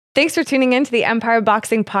Thanks for tuning in to the Empire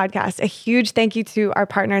Boxing Podcast. A huge thank you to our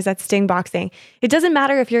partners at Sting Boxing. It doesn't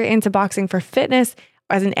matter if you're into boxing for fitness,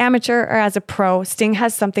 as an amateur, or as a pro, Sting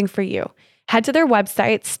has something for you. Head to their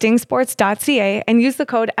website, stingsports.ca, and use the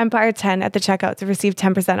code EMPIRE10 at the checkout to receive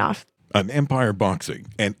 10% off. An Empire Boxing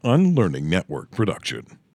and Unlearning Network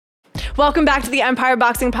production. Welcome back to the Empire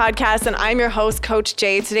Boxing Podcast, and I'm your host, Coach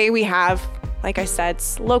Jay. Today we have, like I said,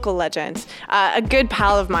 local legend, a good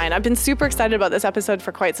pal of mine. I've been super excited about this episode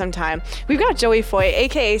for quite some time. We've got Joey Foy,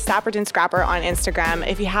 aka Sapperton Scrapper on Instagram.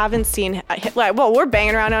 If you haven't seen, we're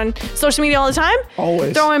banging around on social media all the time.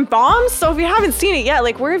 Always. Throwing bombs. So if you haven't seen it yet,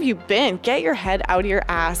 where have you been? Get your head out of your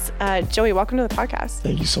ass. Joey, welcome to the podcast.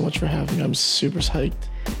 Thank you so much for having me. I'm super psyched.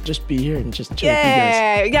 Just be here and just chill with you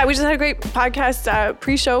guys. Yeah, we just had a great podcast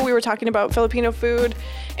pre-show. We were talking about Filipino food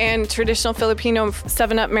and traditional Filipino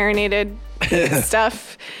 7-Up marinated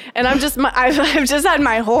stuff. And I've just had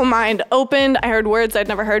my whole mind opened. I heard words I'd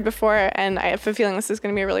never heard before, and I have a feeling this is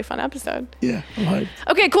going to be a really fun episode. Yeah, I'm hyped.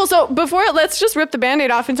 Okay, cool. So let's just rip the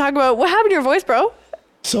Band-Aid off and talk about what happened to your voice, bro.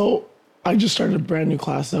 So I just started a brand new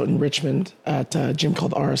class out in Richmond at a gym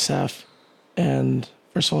called RSF. And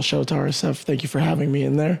first of all, shout out to RSF. Thank you for having me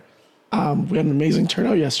in there. We had an amazing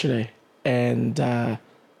turnout yesterday, and it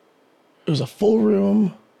was a full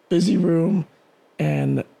room, busy room,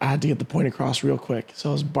 and I had to get the point across real quick. So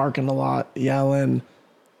I was barking a lot, yelling,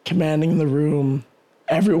 commanding the room.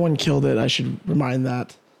 Everyone killed it. I should remind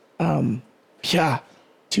that. 2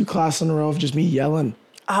 classes in a row of just me yelling.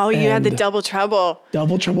 Oh, you had the double trouble.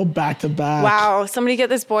 Double trouble back to back. Wow. Somebody get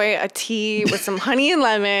this boy a tea with some honey and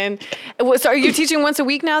lemon. So are you teaching once a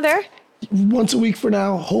week now there? Once a week for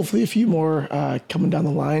now. Hopefully a few more coming down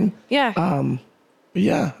the line. Yeah. But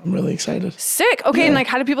yeah, I'm really excited. Sick. Okay, Yeah. and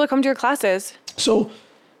how do people come to your classes? So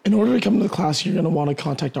in order to come to the class, you're going to want to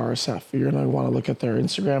contact RSF. You're going to want to look at their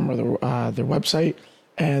Instagram or their website,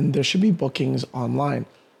 and there should be bookings online.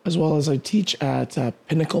 As well as I teach at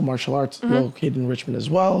Pinnacle Martial Arts, located in Richmond as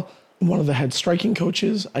well. I'm one of the head striking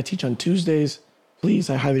coaches. I teach on Tuesdays. Please,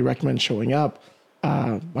 I highly recommend showing up.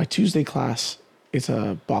 My Tuesday class is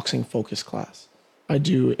a boxing focus class. I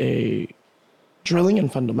do a drilling and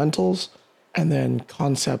fundamentals, and then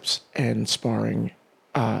concepts and sparring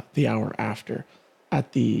the hour after.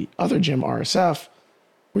 At the other gym, RSF,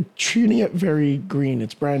 we're treating it very green.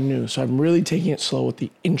 It's brand new. So I'm really taking it slow with the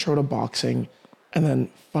intro to boxing and then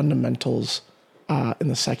fundamentals in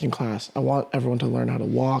the second class. I want everyone to learn how to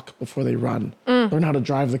walk before they run, learn how to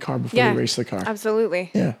drive the car before they race the car.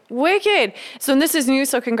 Absolutely. Yeah. Wicked. So this is new,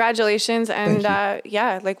 so congratulations. And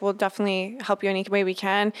we'll definitely help you any way we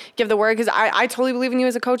can. Give the word, because I totally believe in you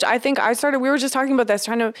as a coach. I think we were just talking about this,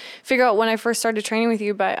 trying to figure out when I first started training with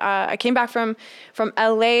you, but I came back from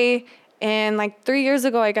LA and 3 years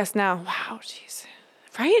ago, I guess now. Wow, jeez.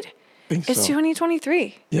 Right? It's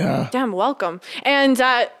 2023. Yeah. Damn, welcome. And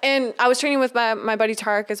I was training with my buddy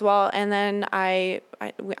Tarek as well. And then I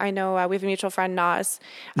know we have a mutual friend, Nas.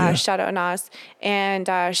 Shout out Nas.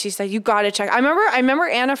 And she said, you got to check. I remember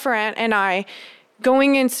Anna Ferrant and I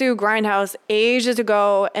going into Grindhouse ages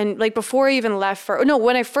ago, and before I even left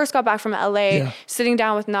when I first got back from LA, sitting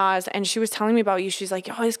down with Nas, and she was telling me about you. She's like,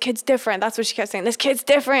 oh, this kid's different. That's what she kept saying. This kid's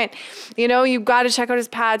different. You've got to check out his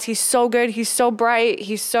pads. He's so good. He's so bright.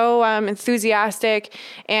 He's so enthusiastic.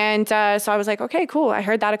 And so I was like, okay, cool. I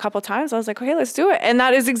heard that a couple of times. I was like, okay, let's do it. And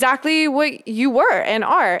that is exactly what you were and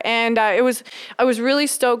are. And I was really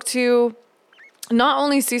stoked to not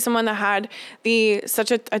only see someone that had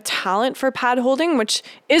such a talent for pad holding, which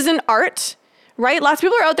is an art, right? Lots of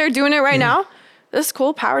people are out there doing it right now. That's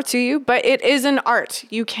cool. Power to you. But it is an art.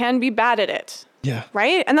 You can be bad at it. Yeah.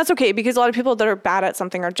 Right? And that's okay, because a lot of people that are bad at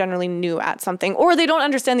something are generally new at something, or they don't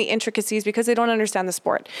understand the intricacies because they don't understand the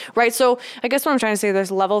sport, right? So I guess what I'm trying to say, there's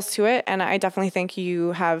levels to it. And I definitely think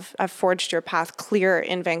you have forged your path clear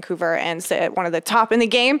in Vancouver and sit at one of the top in the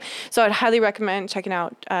game. So I'd highly recommend checking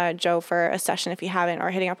out Joe for a session if you haven't, or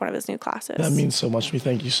hitting up one of his new classes. That means so much to me.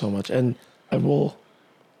 Thank you so much. And I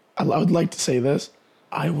would like to say this.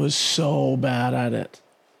 I was so bad at it.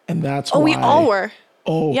 And that's why. We all were.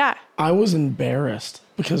 Oh, yeah. I was embarrassed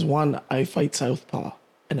because one, I fight southpaw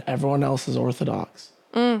and everyone else is orthodox.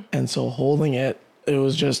 And so holding it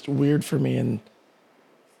was just weird for me. And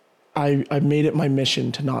I made it my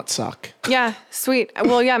mission to not suck. Yeah, sweet.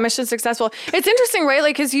 Well, yeah, mission successful. It's interesting, right?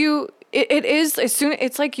 Because it is, as soon,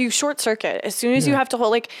 it's like you short circuit. As soon as you have to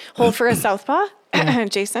hold for a southpaw,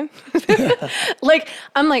 Jason,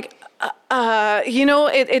 I'm like,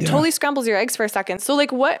 it totally scrambles your eggs for a second. So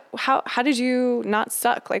how did you not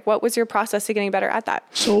suck? What was your process to getting better at that?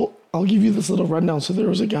 So I'll give you this little rundown. So there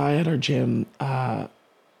was a guy at our gym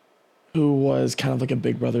who was kind of like a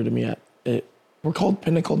big brother to me We're called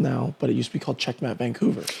Pinnacle now, but it used to be called Checkmat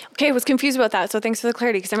Vancouver. Okay, I was confused about that. So thanks for the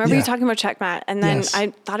clarity, because I remember you talking about Checkmat, and then Yes. I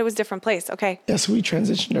thought it was a different place. Okay. Yeah, so we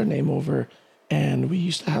transitioned our name over, and we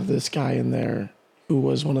used to have this guy in there who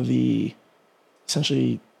was one of the,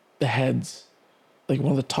 essentially the heads, like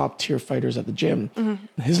one of the top tier fighters at the gym. And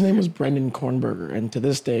his name was Brendan Kornberger, and to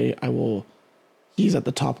this day, he's at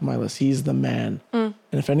the top of my list. He's the man. And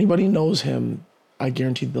if anybody knows him, I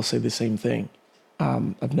guarantee they'll say the same thing.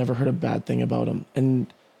 I've never heard a bad thing about him.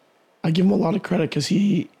 And I give him a lot of credit because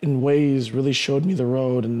he, in ways, really showed me the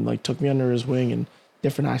road and like took me under his wing in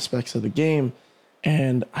different aspects of the game.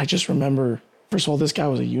 And I just remember, first of all, this guy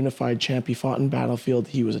was a unified champ. He fought in Battlefield.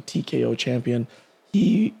 He was a TKO champion.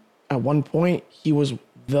 At one point, he was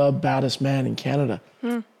the baddest man in Canada.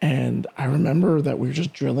 And I remember that we were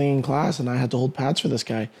just drilling in class and I had to hold pads for this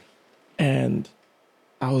guy. And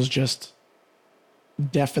I was just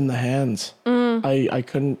deaf in the hands. I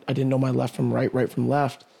didn't know my left from right from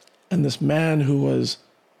left. And this man who was,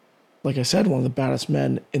 like I said, one of the baddest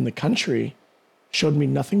men in the country showed me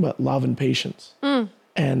nothing but love and patience.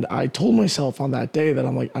 And I told myself on that day that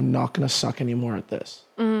I'm not going to suck anymore at this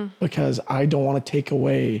because I don't want to take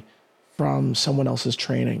away from someone else's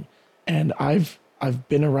training. And I've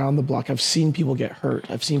been around the block. I've seen people get hurt.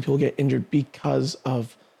 I've seen people get injured because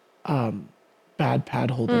of bad pad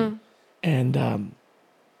holding. And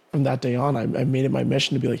from that day on, I made it my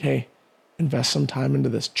mission to be like, hey, invest some time into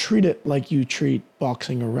this. Treat it like you treat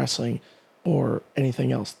boxing or wrestling or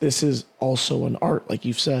anything else. This is also an art, like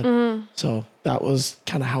you've said. So that was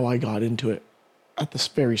kind of how I got into it at the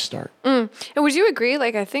very start. And would you agree?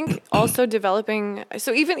 Like, I think also developing,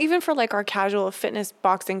 so even for like our casual fitness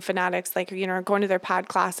boxing fanatics, like, you know, going to their pad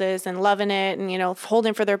classes and loving it and, you know,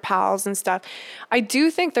 holding for their pals and stuff, I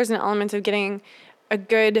do think there's an element of getting a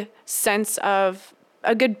good sense of,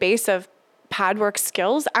 a good base of pad work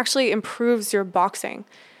skills actually improves your boxing.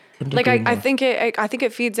 Like, I think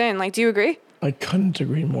it feeds in. Like, do you agree? I couldn't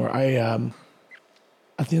agree more.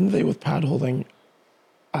 At the end of the day with pad holding,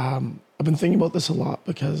 I've been thinking about this a lot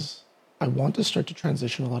because I want to start to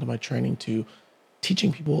transition a lot of my training to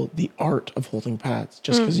teaching people the art of holding pads.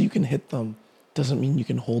 Just because you can hit them doesn't mean you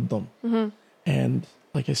can hold them. And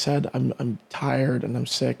like I said, I'm tired and I'm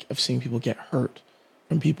sick of seeing people get hurt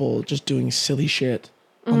from people just doing silly shit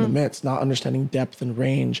on the mitts, not understanding depth and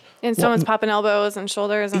range. And someone's popping elbows and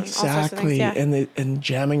shoulders and all sorts of things. Yeah. And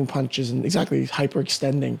jamming punches and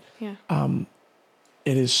hyperextending. Yeah.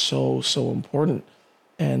 It is so important.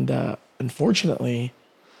 And unfortunately,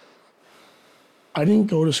 I didn't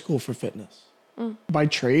go to school for fitness. By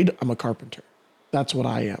trade, I'm a carpenter. That's what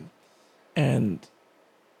I am. And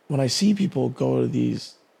when I see people go to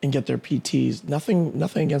these and get their PTs, nothing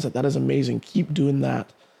against it. That is amazing. Keep doing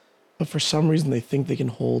that. But for some reason, they think they can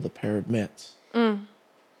hold a pair of mitts.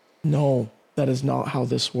 No, that is not how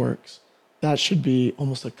this works. That should be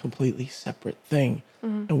almost a completely separate thing.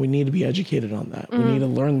 And we need to be educated on that. We need to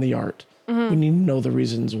learn the art. We need to know the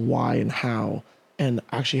reasons why and how, and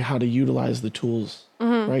actually how to utilize the tools,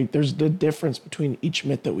 right? There's the difference between each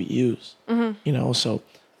mitt that we use, you know? So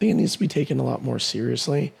I think it needs to be taken a lot more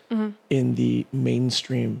seriously in the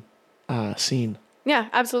mainstream scene. Yeah,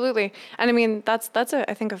 absolutely. And I mean, that's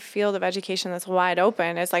I think a field of education that's wide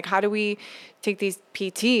open. It's like, how do we take these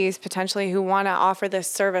PTs potentially who want to offer this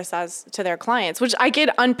service as to their clients, which I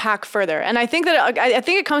could unpack further. And I think that I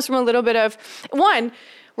think it comes from a little bit of, one,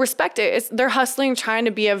 respect it. They're hustling, trying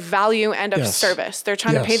to be of value and of service. They're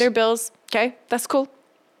trying to pay their bills. Okay, that's cool.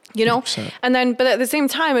 You know, 100%. and then, but at the same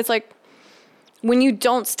time, it's like, when you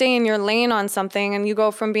don't stay in your lane on something and you go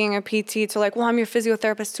from being a PT to like, well, I'm your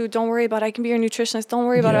physiotherapist too. Don't worry about it. I can be your nutritionist. Don't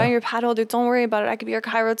worry about it. I'm your pad holder. Don't worry about it. I could be your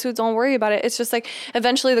chiro too. Don't worry about it. It's just like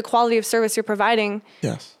eventually the quality of service you're providing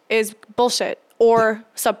is bullshit or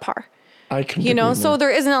subpar. I can, you know, so there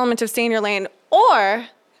is an element of stay in your lane or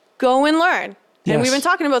go and learn. And we've been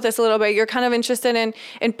talking about this a little bit. You're kind of interested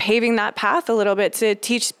in paving that path a little bit to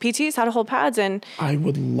teach PTs how to hold pads, and I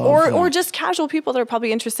would love or just casual people that are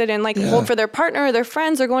probably interested in like hold for their partner or their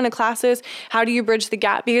friends or going to classes. How do you bridge the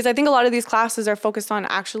gap? Because I think a lot of these classes are focused on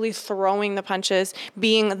actually throwing the punches,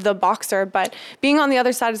 being the boxer, but being on the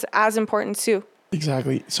other side is as important too.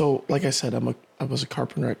 Exactly. So like I said, I was a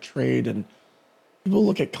carpenter at trade, and people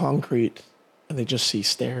look at concrete and they just see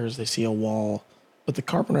stairs, they see a wall, but the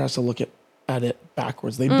carpenter has to look at it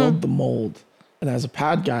backwards. They build the mold. And as a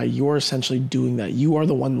pad guy, you're essentially doing that. You are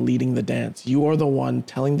the one leading the dance. You are the one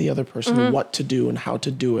telling the other person what to do and how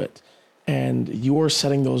to do it. And you're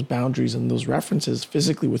setting those boundaries and those references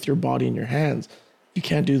physically with your body and your hands. You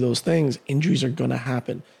can't do those things. Injuries are going to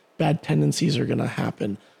happen. Bad tendencies are going to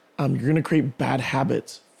happen. You're going to create bad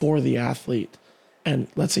habits for the athlete. And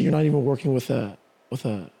let's say you're not even working with a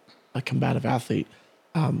combative athlete.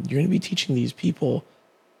 You're going to be teaching these people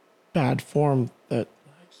bad form that,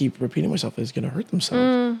 I keep repeating myself, is going to hurt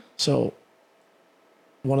themselves. So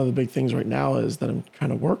one of the big things right now is that I'm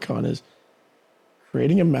trying to work on is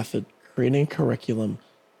creating a method, creating a curriculum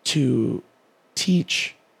to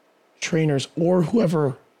teach trainers or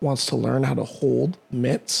whoever wants to learn how to hold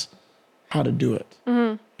mitts, how to do it.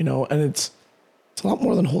 You know, and it's a lot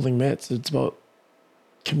more than holding mitts. It's about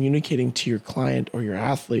communicating to your client or your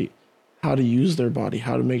athlete how to use their body,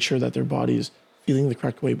 how to make sure that their body is feeling the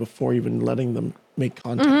correct way before even letting them make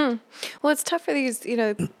contact. Well, it's tough for these, you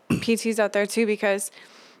know, PTs out there too, because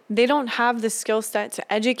they don't have the skill set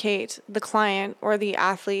to educate the client or the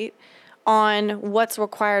athlete on what's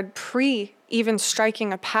required pre even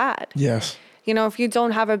striking a pad. Yes. You know, if you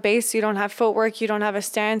don't have a base, you don't have footwork, you don't have a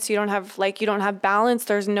stance, you don't have balance,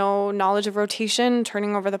 there's no knowledge of rotation,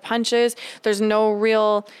 turning over the punches, there's no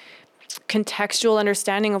real contextual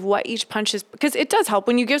understanding of what each punch is, because it does help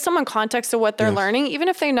when you give someone context to what they're learning, even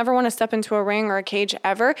if they never want to step into a ring or a cage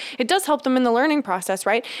ever, it does help them in the learning process,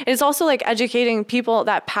 right? It's also like educating people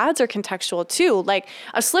that pads are contextual too. Like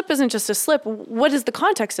a slip isn't just a slip. What is the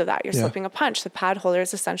context of that? You're slipping a punch. The pad holder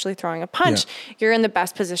is essentially throwing a punch. You're in the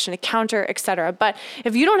best position to counter, etc. But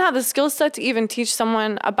if you don't have the skill set to even teach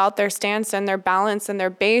someone about their stance and their balance and their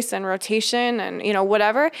base and rotation and, you know,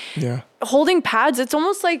 whatever, holding pads, it's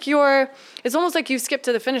almost like you've skipped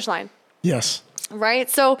to the finish line. Yes. Right?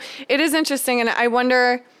 So it is interesting, and I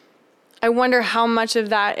wonder how much of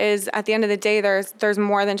that is, at the end of the day, there's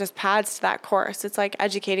more than just pads to that course. It's like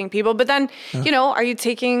educating people. But then, you know, are you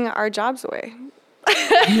taking our jobs away?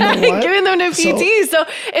 You know what? Giving them to PTs. So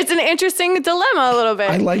it's an interesting dilemma a little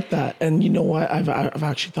bit. I like that. And you know what? I've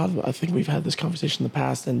actually thought about, I think we've had this conversation in the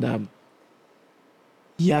past, and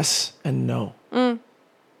yes and no.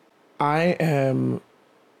 I am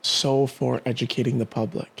so for educating the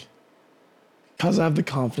public because I have the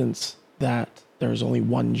confidence that there's only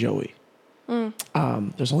one Joey.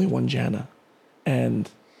 There's only one Jana. And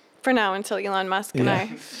for now, until Elon Musk and I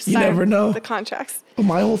you never know the contracts. But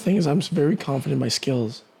my whole thing is I'm very confident in my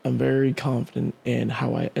skills. I'm very confident in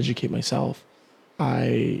how I educate myself.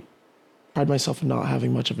 I pride myself in not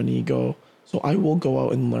having much of an ego. So I will go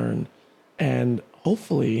out and learn. And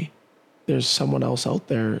hopefully there's someone else out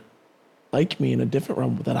there like me in a different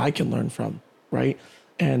realm that I can learn from, right?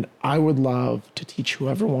 And I would love to teach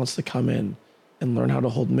whoever wants to come in and learn how to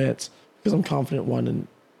hold mitts, because I'm confident, one,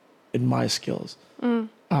 in my skills. The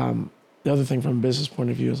other thing from a business point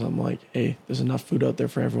of view is I'm like, hey, there's enough food out there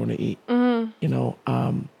for everyone to eat. You know,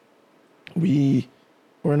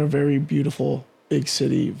 we're in a very beautiful, big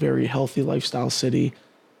city, very healthy lifestyle city.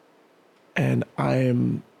 And I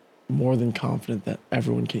am more than confident that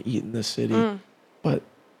everyone can eat in this city. But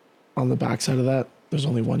on the backside of that, there's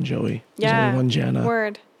only one Joey. There's only one Jana.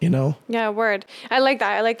 Word. You know? Yeah, word. I like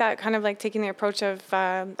that. I like that kind of like taking the approach of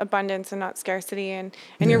abundance and not scarcity. And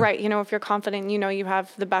you're right. You know, if you're confident, you know, you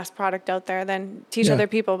have the best product out there, then teach other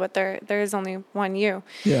people. But there is only one you.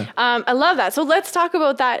 Yeah. I love that. So let's talk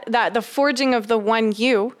about that the forging of the one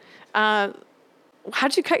you. How'd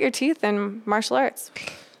you cut your teeth in martial arts?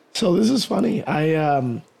 So this is funny.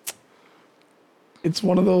 It's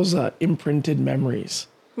one of those imprinted memories.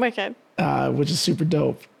 Wicked. Which is super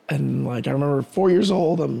dope. And like, I remember 4 years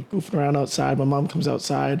old, I'm goofing around outside. My mom comes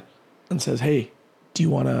outside and says, hey, do you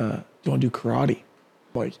want to do karate?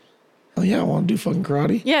 I'm like, oh yeah, I want to do fucking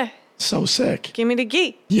karate. Yeah. So sick. Give me the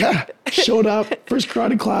gi. Yeah. Showed up, first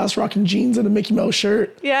karate class, rocking jeans and a Mickey Mouse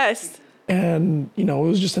shirt. Yes. And, you know, it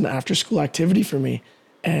was just an after school activity for me.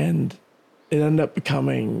 And it ended up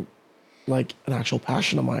becoming like an actual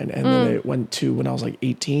passion of mine. And then it went to when I was like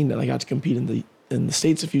 18 and I got to compete in the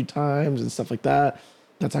States a few times and stuff like that.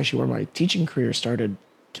 That's actually where my teaching career started,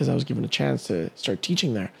 because I was given a chance to start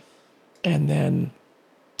teaching there. And then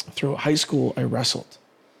through high school, I wrestled,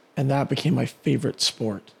 and that became my favorite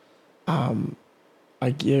sport.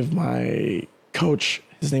 I give my coach,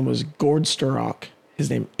 his name was Gord Sturrock.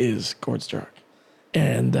 His name is Gord Sturrock.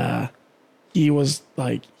 And he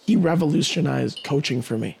revolutionized coaching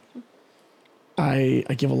for me. I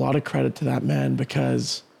give a lot of credit to that man,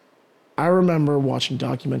 because I remember watching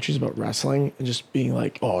documentaries about wrestling and just being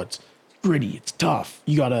like, oh, it's gritty, it's tough.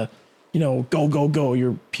 You gotta, you know, go.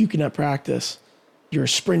 You're puking at practice. You're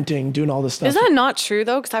sprinting, doing all this stuff. Is that not true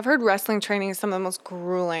though? Because I've heard wrestling training is some of the most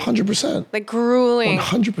grueling. 100%. Like grueling.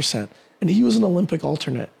 100%. And he was an Olympic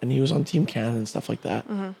alternate, and he was on Team Canada and stuff like that.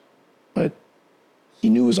 But he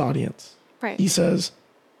knew his audience. Right. He says,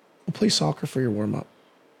 we'll play soccer for your warm-up.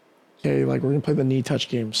 Okay, like we're gonna play the knee touch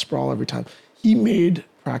game, sprawl every time. He made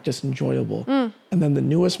practice enjoyable. And then the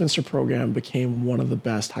New Westminster program became one of the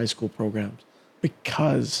best high school programs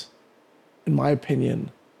because, in my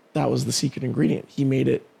opinion, that was the secret ingredient. He made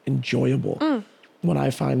it enjoyable. When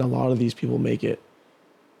I find a lot of these people make it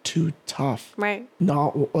too tough. Right.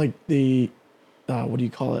 Not like the, what do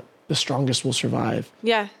you call it? The strongest will survive.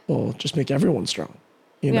 Yeah. Well, just make everyone strong,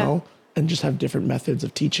 you know, and just have different methods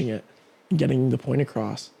of teaching it and getting the point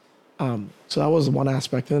across. So that was one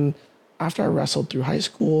aspect. And after I wrestled through high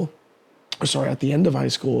school, at the end of high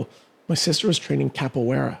school, my sister was training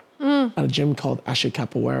capoeira at a gym called Ashe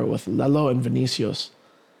Capoeira with Lelo and Vinicius.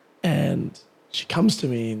 And she comes to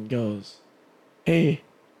me and goes, hey, do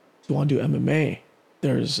you want to do MMA?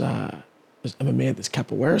 There's MMA at this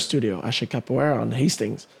capoeira studio, Ashe Capoeira on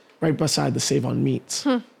Hastings, right beside the Save on Meats.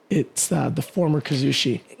 It's the former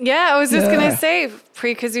Kazushi. Yeah, I was just going to say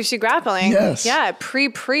pre-Kazushi grappling. Yes. Yeah, pre.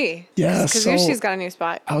 Yeah, Kazushi's got a new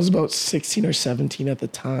spot. I was about 16 or 17 at the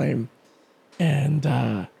time. And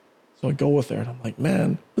so I go with her and I'm like,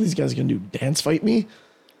 man, what are these guys going to do? Dance fight me?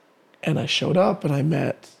 And I showed up and I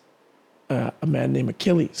met a man named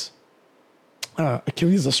Achilles.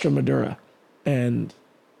 Achilles Estremadura. And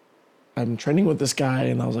I'm training with this guy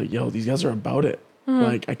and I was like, yo, these guys are about it.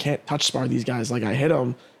 Like, I can't touch spar these guys. Like, I hit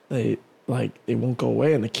them. They won't go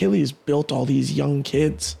away. And Achilles built all these young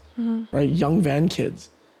kids, right? Young van kids.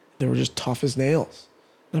 They were just tough as nails.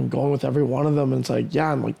 And I'm going with every one of them. And it's like,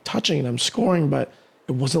 yeah, I'm like touching and I'm scoring, but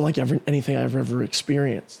it wasn't like anything I've ever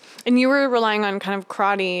experienced. And you were relying on kind of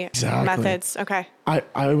karate methods. Okay.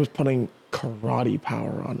 I was putting karate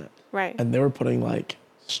power on it. Right. And they were putting like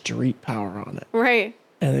street power on it. Right.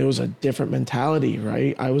 And it was a different mentality,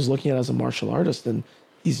 right? I was looking at it as a martial artist and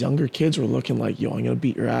these younger kids were looking like, yo, I'm going to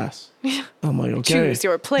beat your ass. I'm like, okay. Choose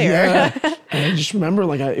your player. Yeah. And I just remember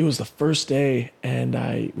like it was the first day and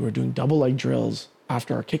we were doing double leg drills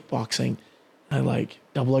after our kickboxing. I like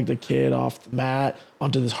double legged a kid off the mat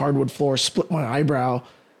onto this hardwood floor, split my eyebrow,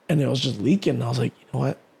 and it was just leaking. And I was like, you know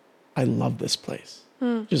what? I love this place.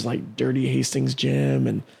 Just like dirty Hastings gym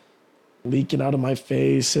and leaking out of my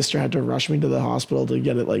face. Sister had to rush me to the hospital to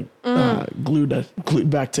get it like glued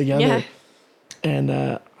back together. Yeah. And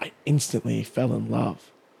I instantly fell in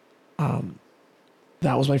love.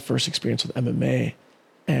 That was my first experience with MMA.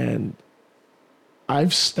 And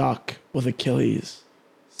I've stuck with Achilles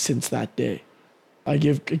since that day. I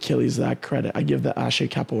give Achilles that credit. I give the Ashe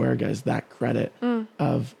Capoeira guys that credit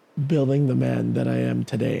of building the man that I am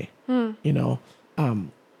today. You know,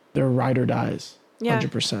 they're ride or dies,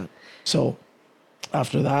 100%. So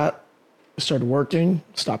after that, I started working,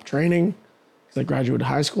 stopped training because I graduated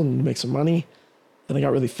high school and make some money. Then I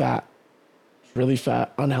got really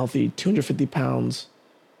fat, unhealthy, 250 pounds.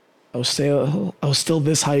 I was still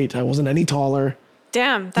this height. I wasn't any taller.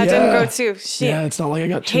 Damn, that didn't go too. Shit. Yeah, it's not like I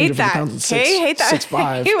got 250 pounds and hate that. 6'5".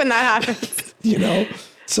 I hate when that happens. You know?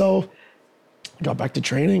 So I got back to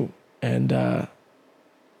training and I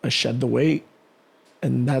shed the weight.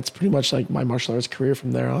 And that's pretty much like my martial arts career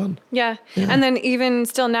from there on. Yeah. And then even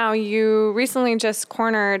still now, you recently just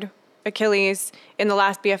cornered Achilles in the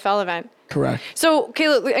last BFL event. Correct. So,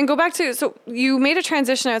 okay, and go back to, so you made a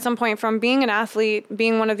transition at some point from being an athlete,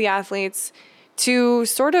 being one of the athletes, to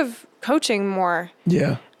sort of coaching more.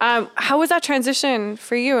 Yeah. How was that transition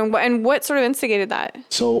for you, and what sort of instigated that?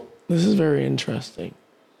 So this is very interesting.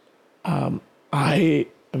 I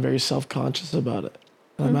am very self-conscious about it.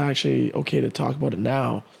 I'm actually okay to talk about it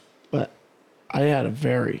now, but I had a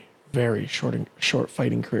very, very short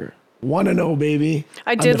fighting career. 1-0, baby.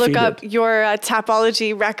 I did look up your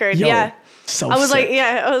Tapology record. Yo, yeah. So I was sick.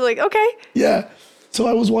 like, okay. Yeah. So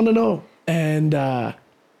I was 1-0 and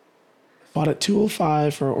fought at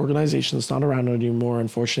 205 for an organization that's not around anymore.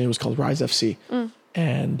 Unfortunately, it was called Rise FC.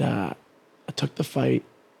 And I took the fight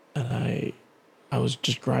and I was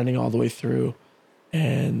just grinding all the way through.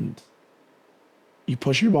 And you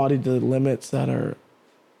push your body to the limits that are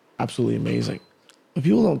absolutely amazing. What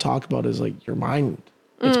people don't talk about is like your mind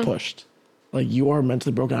gets pushed. Like you are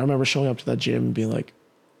mentally broken. I remember showing up to that gym and being like,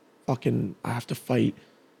 fucking, I have to fight.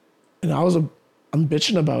 And I'm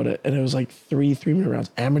bitching about it. And it was like 3-minute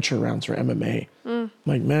rounds, amateur rounds for MMA. I'm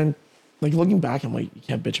like, man, like looking back, I'm like, you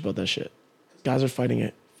can't bitch about that shit. Guys are fighting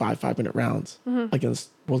it 5-minute rounds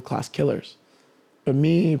against world-class killers. But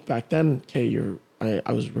me back then, okay,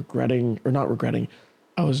 I was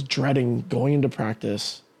I was dreading going into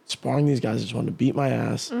practice, sparring these guys. I just wanted to beat my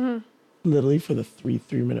ass, literally for the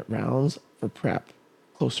 3-minute rounds for prep,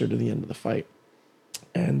 closer to the end of the fight.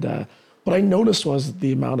 And what I noticed was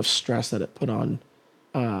the amount of stress that it put on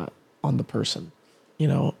the person, you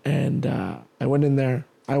know. And I went in there,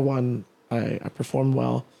 I won, I performed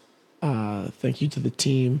well. Thank you to the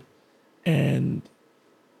team, and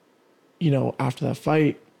after that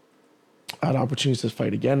fight, I had opportunities to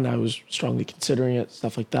fight again. I was strongly considering it,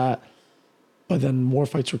 stuff like that. But then more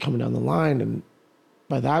fights were coming down the line. And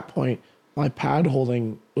by that point, my pad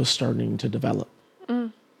holding was starting to develop.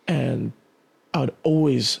 And I would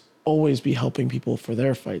always be helping people for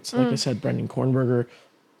their fights. Like I said, Brendan Kornberger,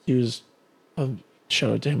 he was,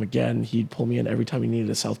 shout out to him again. He'd pull me in every time he needed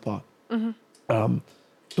a southpaw.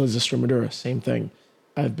 Liza Strimadura, same thing.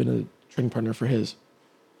 I've been a training partner for his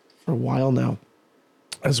for a while now,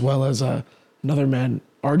 as well as another man,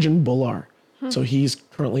 Arjun Bullar. So he's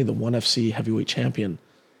currently the 1FC heavyweight champion,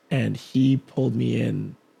 and he pulled me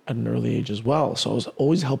in at an early age as well. So I was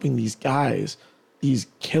always helping these guys, these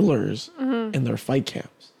killers in their fight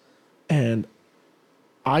camps. And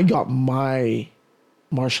I got my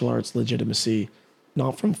martial arts legitimacy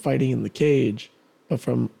not from fighting in the cage, but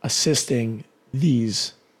from assisting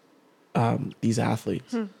these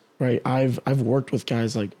athletes, right? I've worked with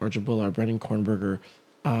guys like Arjun Bullar, Brendan Kornberger,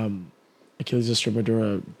 Achilles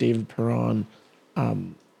Strimadura, David Perron,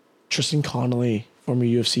 Tristan Connolly, former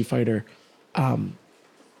UFC fighter,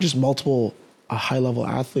 just multiple high-level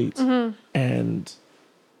athletes. And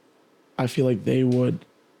I feel like they would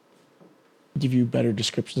give you better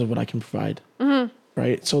descriptions of what I can provide,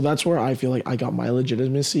 right? So that's where I feel like I got my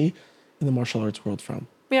legitimacy in the martial arts world from.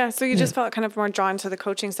 Yeah, so you just felt kind of more drawn to the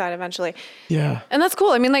coaching side eventually. Yeah. And that's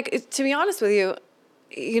cool. I mean, like, to be honest with you,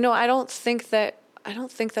 I don't think that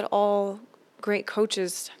all great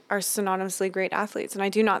coaches are synonymously great athletes. And I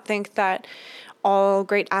do not think that all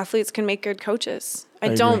great athletes can make good coaches.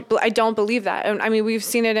 I don't believe that. And I mean, we've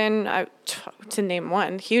seen it in, to name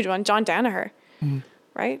one, huge one, John Danaher,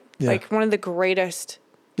 right? Yeah. Like one of the greatest,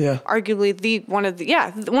 arguably one of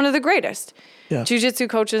the greatest jiu-jitsu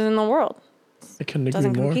coaches in the world. I couldn't agree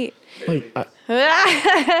Doesn't more. compete. Like,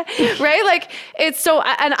 right? Like, it's so,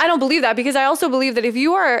 and I don't believe that, because I also believe that if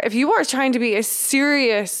you are trying to be a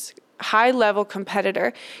serious high level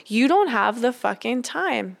competitor, you don't have the fucking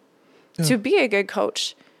time to be a good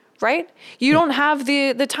coach, right? You don't have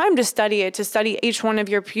the time to study each one of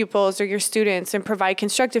your pupils or your students and provide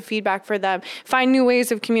constructive feedback for them, find new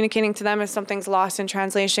ways of communicating to them if something's lost in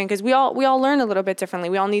translation, because we all learn a little bit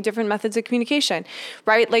differently. We all need different methods of communication,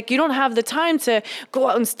 right? Like, you don't have the time to go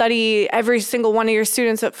out and study every single one of your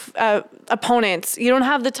students' opponents. You don't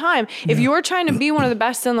have the time. If you're trying to be one of the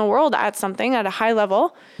best in the world at something at a high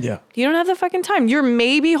level, you don't have the fucking time. You're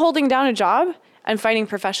maybe holding down a job and fighting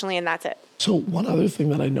professionally, and that's it. So one other thing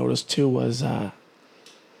that I noticed too was,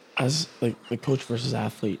 as like the coach versus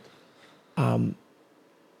athlete, from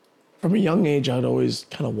a young age, I'd always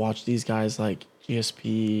kind of watch these guys like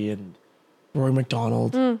GSP and Rory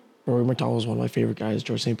McDonald. Rory McDonald was one of my favorite guys,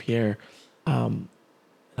 George St. Pierre. And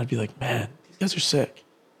I'd be like, man, these guys are sick.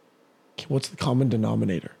 Okay, what's the common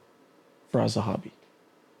denominator for us, a hobby,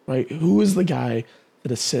 right? Who is the guy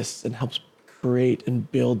that assists and helps create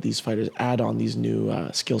and build these fighters, add on these new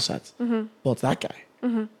skill sets? Well, it's that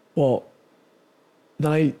guy. Well,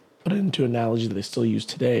 then I put it into an analogy that I still use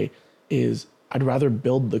today is I'd rather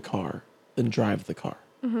build the car than drive the car.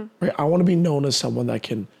 Right? I want to be known as someone that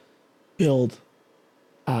can build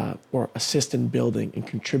or assist in building and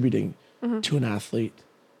contributing to an athlete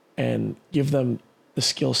and give them the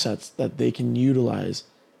skill sets that they can utilize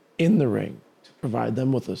in the ring to provide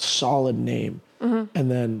them with a solid name. And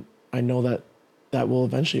then I know that that will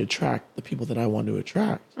eventually attract the people that I want to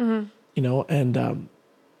attract, and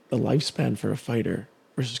the lifespan for a fighter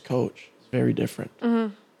versus coach is very different.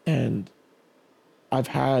 And I've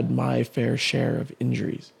had my fair share of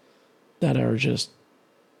injuries that are just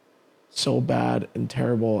so bad and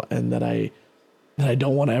terrible, and that I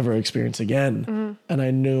don't want to ever experience again. And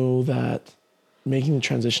I knew that making the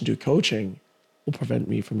transition to coaching will prevent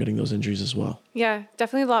me from getting those injuries as well. Yeah,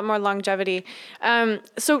 definitely a lot more longevity.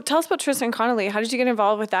 So tell us about Tristan Connolly. How did you get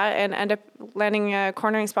involved with that and end up landing a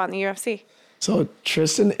cornering spot in the UFC? So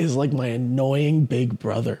Tristan is like my annoying big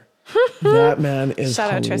brother. That man is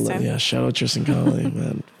Shout out Tristan. Yeah, shout out Tristan Connolly,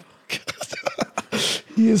 man.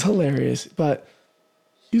 He is hilarious, but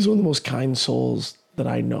he's one of the most kind souls that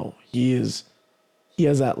I know. He has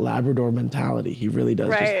that Labrador mentality. He really does.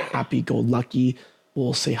 Right. Just happy-go-lucky,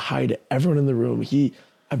 will say hi to everyone in the room.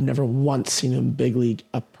 I've never once seen him big league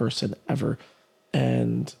a person ever.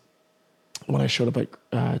 And when I showed up at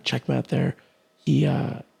Checkmat there,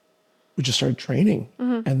 we just started training.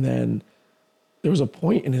 And then there was a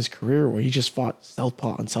point in his career where he just fought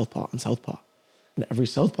southpaw and southpaw and southpaw. And every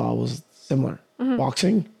southpaw was similar.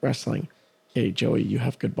 Boxing, wrestling. Hey, Joey, you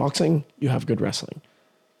have good boxing, you have good wrestling.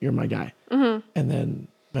 You're my guy. And then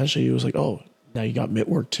eventually he was like, oh, now you got mitt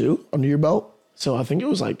work too under your belt? So I think it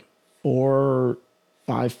was like 4 or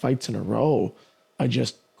 5 fights in a row. I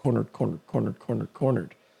just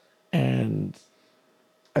cornered. And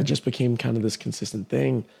it just became kind of this consistent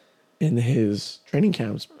thing in his training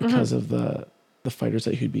camps because of the fighters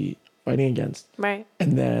that he'd be fighting against. Right.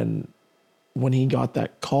 And then when he got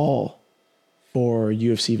that call for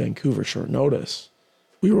UFC Vancouver short notice,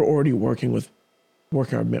 we were already working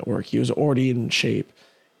our mitt work. He was already in shape,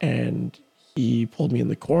 and he pulled me in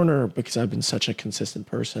the corner because I've been such a consistent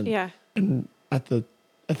person. Yeah. And at the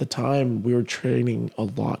time, we were training a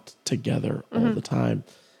lot together all the time.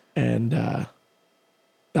 And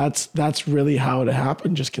that's really how it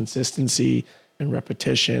happened, just consistency and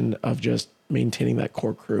repetition of just maintaining that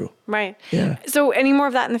core crew. Right. Yeah. So any more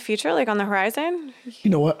of that in the future, like on the horizon?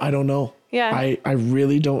 You know what? I don't know. Yeah. I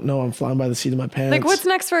really don't know. I'm flying by the seat of my pants. Like what's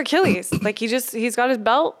next for Achilles? Like he's got his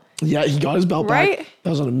belt. Yeah, he got his belt Right? back.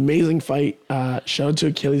 That was an amazing fight. Shout out to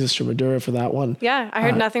Achilles Estremadura for that one. Yeah. I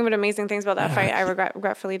heard nothing but amazing things about that fight. I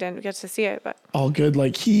regretfully didn't get to see it, but All good.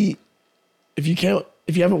 Like if you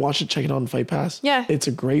haven't watched it, check it on Fight Pass. Yeah. It's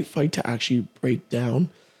a great fight to actually break down.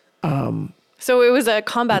 so it was a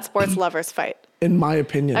combat sports lovers fight. In my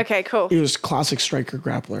opinion. Okay, cool. It was classic striker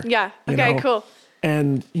grappler. Yeah. you Okay, know? cool.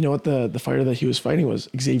 And you know what? The fighter that he was fighting was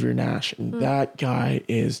Xavier Nash, and that guy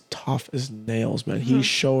is tough as nails, man. He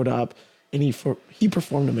showed up and he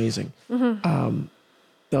performed amazing. That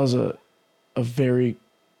was a very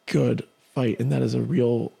good fight, and that is a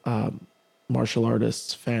real martial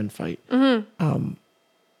artists fan fight.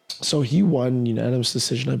 So he won unanimous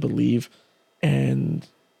decision, I believe, and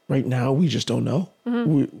right now we just don't know.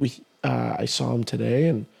 I saw him today,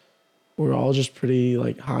 and we're all just pretty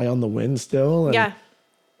like high on the wind still, and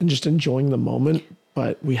just enjoying the moment.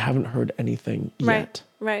 But we haven't heard anything yet.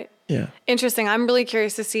 Right. Yeah. Interesting. I'm really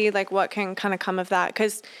curious to see like what can kind of come of that,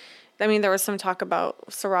 because I mean there was some talk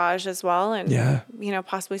about Siraj as well, and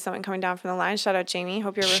possibly something coming down from the line. Shout out Jamie.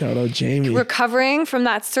 Hope you're Shout out Jamie. recovering from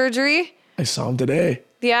that surgery. I saw him today.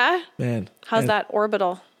 Yeah. Man. How's that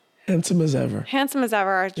orbital? Handsome as ever. Handsome as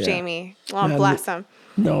ever, our Jamie. Well, Man, bless him.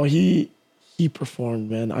 No, he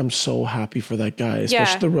performed, man. I'm so happy for that guy,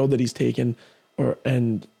 especially the road that he's taken,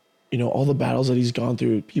 and all the battles that he's gone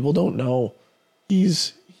through. People don't know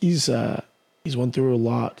he's went through a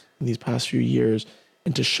lot in these past few years,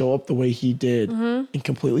 and to show up the way he did and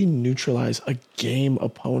completely neutralize a game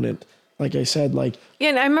opponent. Like I said,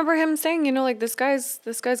 and I remember him saying, like this guy's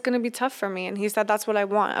gonna be tough for me, and he said that's what I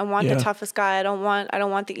want. I want the toughest guy. I don't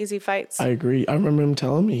want the easy fights. I agree. I remember him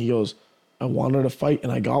telling me, he goes, I wanted a fight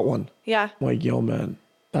and I got one. Yeah. I'm like, yo, man,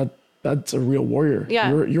 that's a real warrior.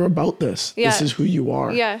 Yeah. You're about this. Yeah. This is who you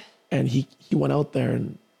are. Yeah. And he went out there,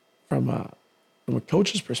 and from a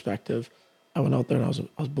coach's perspective, I went out there and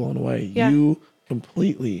I was blown away. Yeah. You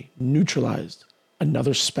completely neutralized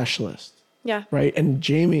another specialist. Yeah. Right. And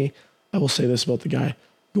Jamie, I will say this about the guy.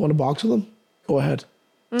 You want to box with him? Go ahead.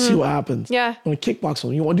 See what happens. Yeah. You want to kickbox with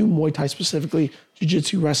him? You want to do Muay Thai specifically,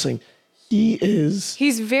 jiu-jitsu, wrestling?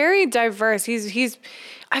 He's very diverse.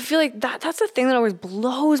 I feel like that's the thing that always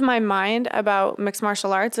blows my mind about mixed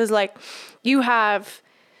martial arts is like you have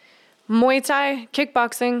Muay Thai,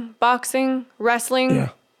 kickboxing, boxing, wrestling,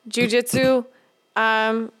 jiu-jitsu,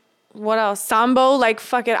 what else? Sambo, like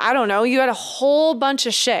fuck it, I don't know. You had a whole bunch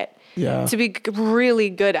of shit to be really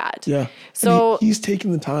good at. Yeah. So he's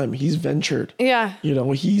taken the time. He's ventured. Yeah.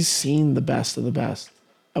 He's seen the best of the best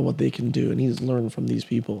at what they can do, and he's learned from these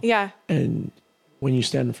people. Yeah. And when you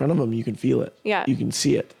stand in front of him, you can feel it. Yeah. You can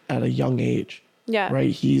see it at a young age. Yeah.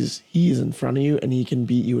 Right. He's in front of you, and he can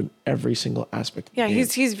beat you in every single aspect of the game.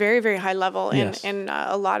 He's very, very high level in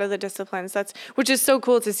a lot of the disciplines. Which is so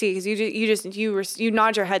cool to see, because you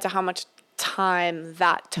nod your head to how much time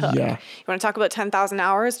that took. Yeah. You want to talk about 10,000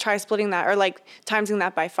 hours? Try splitting that, or like timesing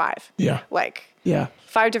that by 5. Yeah.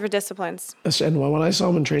 5 different disciplines. And when I saw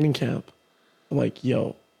him in training camp, I'm like,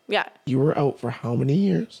 yo, Yeah. you were out for how many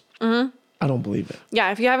years? I don't believe it.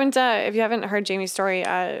 Yeah, if you haven't heard Jamie's story,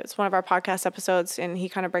 it's one of our podcast episodes, and he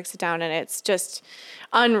kind of breaks it down, and it's just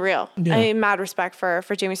unreal. Yeah. I mean, mad respect for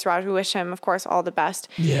Jamie Siraj. We wish him, of course, all the best.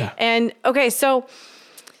 Yeah. And okay, so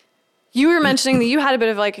you were mentioning that you had a bit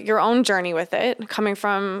of like your own journey with it, coming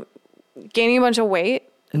from gaining a bunch of weight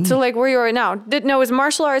to like where you are right now. Was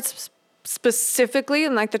martial arts specifically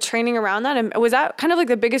and like the training around that, and was that kind of like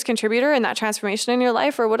the biggest contributor in that transformation in your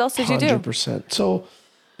life, or what else did you do? 100%. So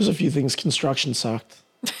there's a few things. Construction sucked.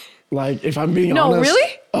 Like, if I'm being honest. No,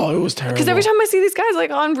 really? Oh, it was terrible. Because every time I see these guys like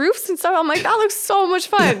on roofs and stuff, I'm like, that looks so much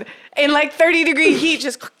fun. In like 30-degree heat,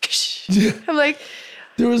 just I'm like,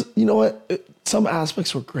 there was, you know what? Some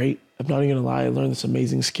aspects were great. I'm not even gonna lie. I learned this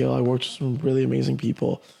amazing skill. I worked with some really amazing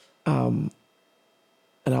people. And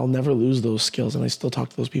I'll never lose those skills. And I still talk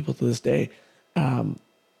to those people to this day.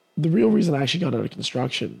 the real reason I actually got out of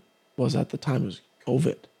construction was at the time it was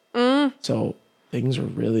COVID. So things were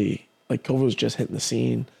really like COVID was just hitting the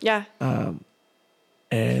scene. Yeah.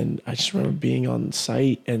 And I just remember being on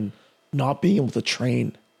site and not being able to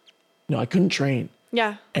train. I couldn't train.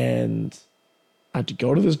 Yeah. And I had to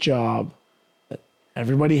go to this job that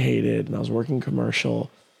everybody hated, and I was working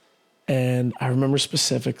commercial. And I remember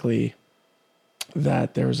specifically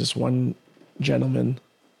that there was this one gentleman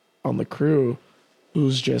on the crew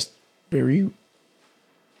who's just he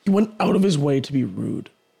went out of his way to be rude.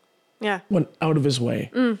 Yeah. Went out of his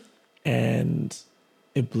way. And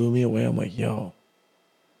it blew me away. I'm like, yo,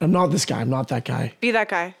 I'm not this guy. I'm not that guy. Be that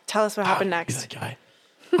guy. Tell us what happened Be next. that guy.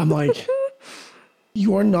 I'm like,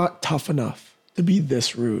 you are not tough enough to be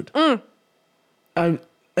this rude. And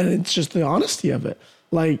it's just the honesty of it.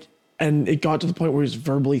 Like, and it got to the point where he was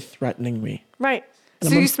verbally threatening me. Right. So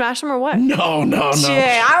you smash him or what? No.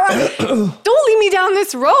 Don't lead me down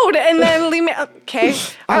this road and then leave me. Okay.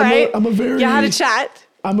 All right. You had a chat.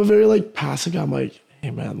 I'm a very like passive guy. I'm like, hey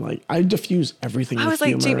man, like I diffuse everything. I with was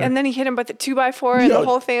like, humor. and then he hit him with the 2x4 and the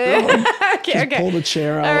whole thing. Okay. Pull the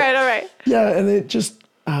chair out. All right. Yeah, and it just,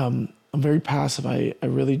 I'm very passive. I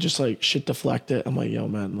really just like shit deflect it. I'm like, yo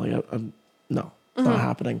man, like I'm no, it's not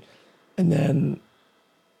happening. And then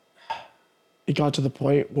it got to the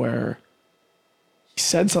point where he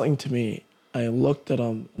said something to me. I looked at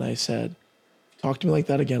him and I said, talk to me like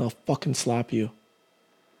that again, I'll fucking slap you.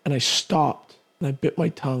 And I stopped and I bit my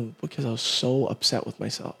tongue because I was so upset with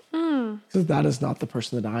myself. Because that is not the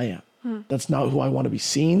person that I am. That's not who I want to be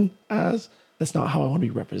seen as. That's not how I want to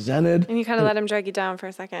be represented. And you kind of let him drag you down for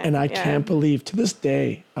a second. And I can't believe, to this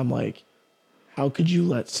day, I'm like, how could you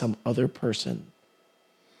let some other person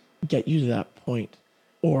get you to that point?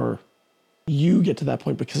 Or you get to that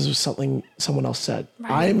point because of something someone else said.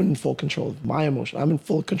 Right. I am in full control of my emotion. I'm in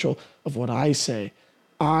full control of what I say.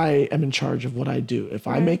 I am in charge of what I do. If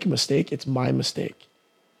I make a mistake, it's my mistake.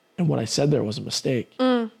 And what I said there was a mistake.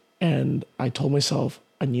 And I told myself,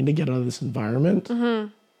 I need to get out of this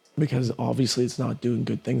environment because obviously it's not doing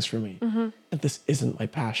good things for me. And this isn't my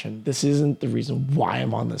passion. This isn't the reason why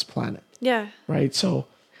I'm on this planet. Yeah. Right? So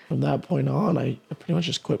from that point on, I pretty much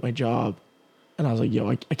just quit my job. And I was like, yo,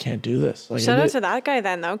 I can't do this. Like, shout out to that guy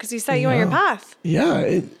then, though, because he set you on your path.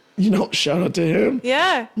 Yeah. Shout out to him.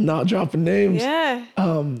 Yeah. Not dropping names. Yeah.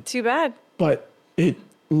 Too bad. But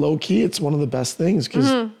low key, it's one of the best things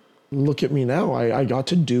because look at me now. I got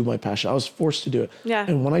to do my passion. I was forced to do it. Yeah.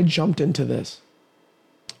 And when I jumped into this,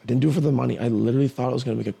 I didn't do it for the money. I literally thought I was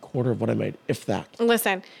going to make a quarter of what I made, if that.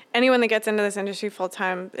 Listen, anyone that gets into this industry full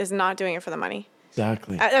time is not doing it for the money.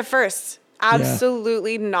 Exactly. At first.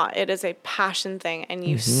 Absolutely not. It is a passion thing, and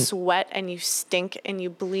you sweat and you stink and you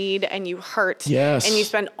bleed and you hurt. Yes. And you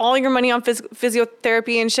spend all your money on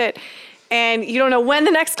physiotherapy and shit, and you don't know when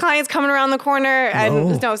the next client's coming around the corner.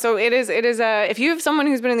 And so it is if you have someone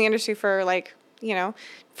who's been in the industry for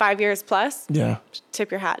 5 years plus, tip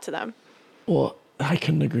your hat to them. Well, I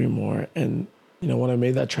couldn't agree more. And when I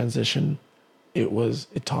made that transition, it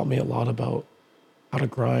taught me a lot about how to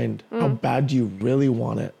grind. How bad do you really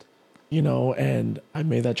want it? And I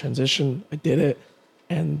made that transition. I did it,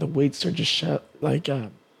 and the weights are just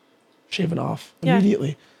shaving off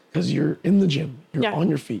immediately because you're in the gym, you're on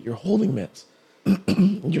your feet, you're holding mitts,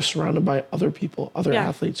 you're surrounded by other people, other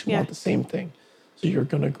athletes who want the same thing. So you're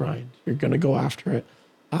gonna grind, you're gonna go after it,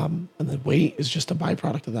 and the weight is just a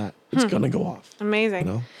byproduct of that. It's gonna go off.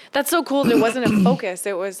 Amazing. That's so cool. It wasn't a focus.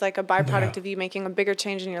 It was like a byproduct of you making a bigger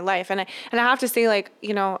change in your life. And I have to say,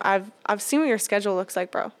 I've seen what your schedule looks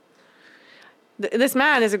like, bro. This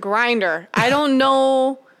man is a grinder. I don't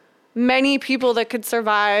know many people that could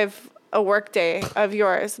survive a work day of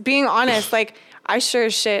yours. Being honest, I sure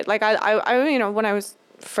as shit. I when I was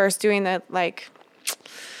first doing that, I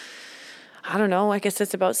don't know, I guess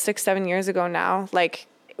it's about 6-7 years ago now,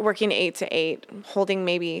 working 8 to 8, holding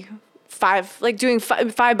maybe 5, doing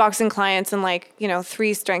 5 boxing clients and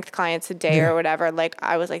 3 strength clients a day or whatever.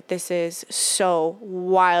 I was like, this is so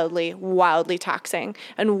wildly taxing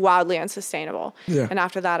and wildly unsustainable. Yeah. And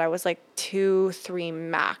after that, I was 2-3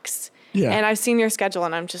 max. Yeah. And I've seen your schedule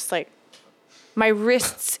and I'm just my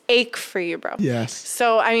wrists ache for you, bro. Yes.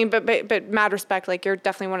 So, I mean, but mad respect, you're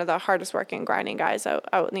definitely one of the hardest working, grinding guys out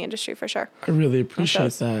in the industry for sure. I really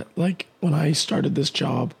appreciate that. When I started this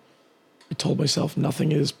job, I told myself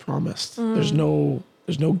nothing is promised. There's no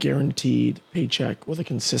guaranteed paycheck with a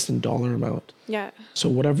consistent dollar amount. Yeah. So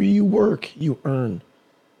whatever you work, you earn.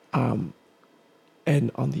 And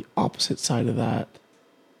on the opposite side of that,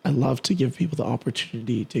 I love to give people the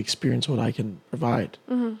opportunity to experience what I can provide.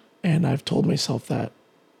 And I've told myself that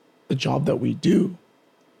the job that we do,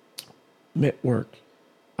 mitt work,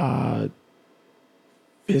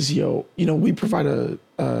 physio. You know, we provide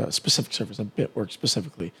a specific service, a Bitwork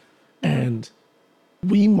specifically, and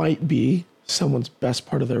we might be someone's best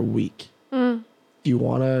part of their week. Do you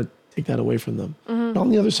want to take that away from them? But on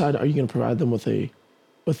the other side, are you going to provide them with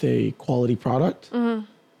a quality product?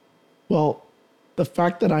 Well, the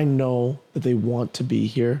fact that I know that they want to be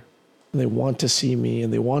here and they want to see me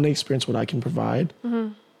and they want to experience what I can provide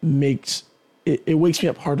makes it wakes me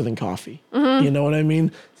up harder than coffee. You know what I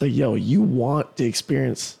mean? It's like, yo, you want to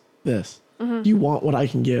experience this. You want what I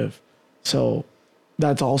can give. So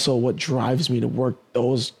that's also what drives me to work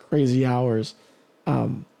those crazy hours.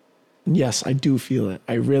 Yes, I do feel it.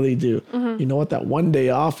 I really do. You know what? That one day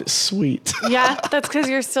off is sweet. Yeah, that's because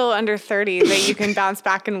you're still under 30 that you can bounce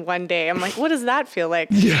back in one day. I'm like, what does that feel like?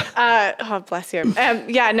 Yeah. Oh, bless you.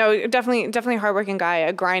 Yeah, no, definitely a hardworking guy,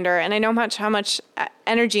 a grinder. And I know how much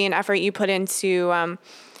energy and effort you put into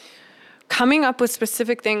coming up with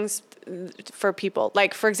specific things for people.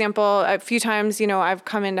 Like, for example, a few times, I've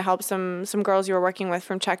come in to help some girls you were working with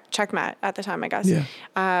from Checkmat at the time, I guess,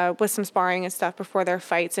 with some sparring and stuff before their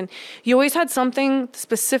fights. And you always had something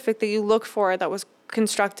specific that you look for that was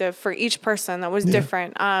constructive for each person, that was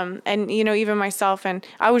different. And, even myself, and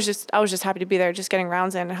I was just happy to be there, just getting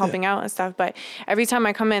rounds in and helping out and stuff. But every time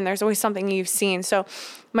I come in, there's always something you've seen. So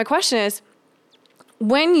my question is,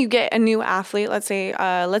 when you get a new athlete, let's say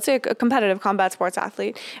a competitive combat sports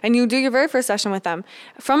athlete, and you do your very first session with them,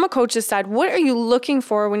 from a coach's side, what are you looking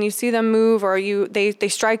for when you see them move or they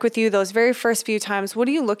strike with you those very first few times? What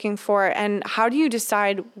are you looking for, and how do you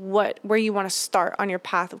decide where you want to start on your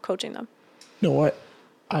path of coaching them? You know what?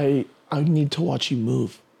 I need to watch you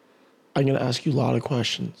move. I'm going to ask you a lot of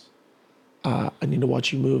questions. I need to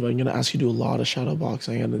watch you move. I'm going to ask you to do a lot of shadow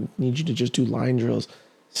boxing. I'm going to need you to just do line drills.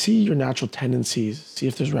 See your natural tendencies, see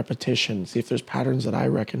if there's repetition, see if there's patterns that I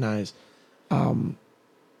recognize,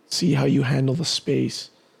 see how you handle the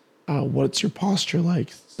space, what's your posture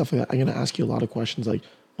like, stuff like that. I'm going to ask you a lot of questions like,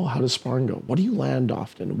 well, how does sparring go? What do you land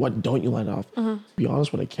often? What don't you land off? To be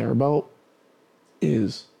honest, what I care about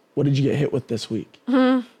is what did you get hit with this week,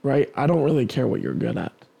 right? I don't really care what you're good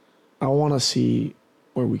at. I want to see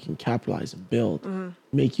where we can capitalize and build,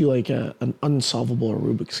 make you like an unsolvable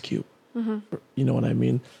Rubik's Cube. You know what I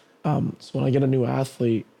mean? So when I get a new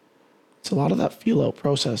athlete, it's a lot of that feel out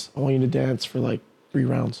process. I want you to dance for like 3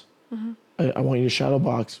 rounds. I want you to shadow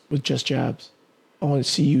box with just jabs. I want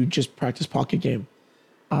to see you just practice pocket game.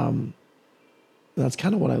 That's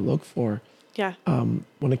kind of what I look for. Yeah.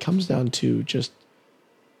 When it comes down to just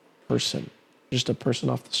a person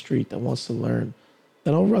off the street that wants to learn,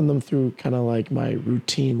 then I'll run them through kind of like my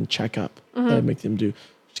routine checkup that I make them do.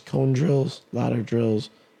 Just cone drills, ladder drills,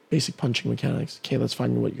 basic punching mechanics. Okay, let's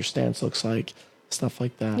find what your stance looks like, stuff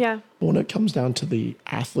like that. Yeah. But when it comes down to the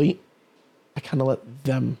athlete, I kind of let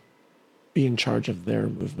them be in charge of their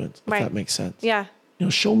movement, if that makes sense. Yeah.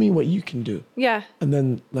 Show me what you can do. Yeah. And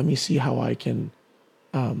then let me see how I can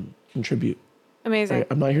contribute. Amazing. Right?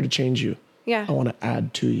 I'm not here to change you. Yeah. I want to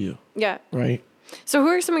add to you. Yeah. Right? So who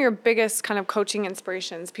are some of your biggest kind of coaching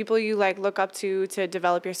inspirations, people you like look up to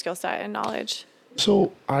develop your skill set and knowledge?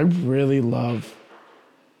 So I really love,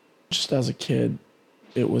 just as a kid,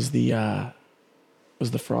 it was the Faraz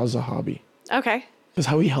Zahabi. Okay. Because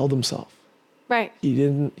how he held himself. Right. He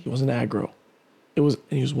wasn't aggro. He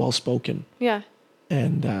was well spoken. Yeah.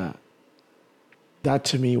 And that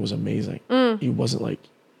to me was amazing. He wasn't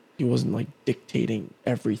like dictating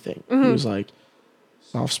everything. He was like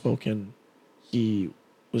soft spoken. He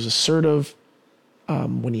was assertive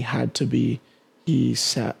when he had to be. He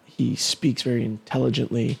speaks very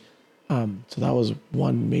intelligently. So that was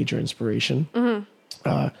one major inspiration.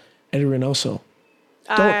 Eddie Reynoso.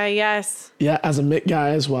 Yes. Yeah, as a mitt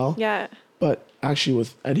guy as well. Yeah. But actually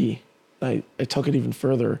with Eddie, I took it even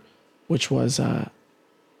further, which was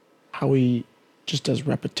how he just does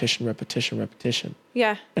repetition.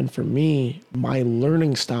 Yeah. And for me, my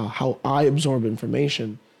learning style, how I absorb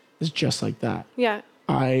information is just like that. Yeah.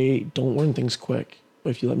 I don't learn things quick, but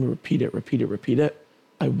if you let me repeat it,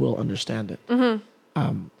 I will understand it.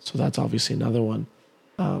 So that's obviously another one.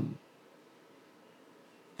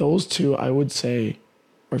 Those two, I would say,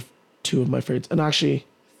 are 2 of my favorites. And actually,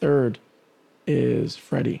 third is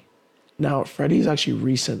Freddie. Now, Freddie's actually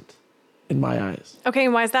recent in my eyes. Okay,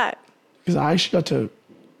 and why is that? Because I actually got to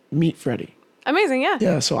meet Freddie. Amazing, yeah.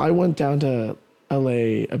 Yeah, so I went down to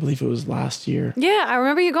LA, I believe it was last year. Yeah, I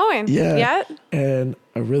remember you going. Yeah. Yeah. And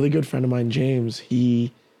a really good friend of mine, James,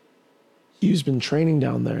 he's been training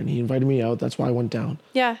down there and he invited me out. That's why I went down.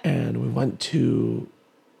 Yeah. And we went to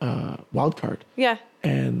Wildcard. Yeah.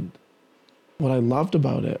 And what I loved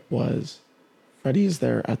about it was Freddie is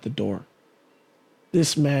there at the door.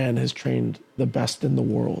 this man has trained the best in the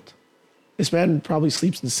world. This man probably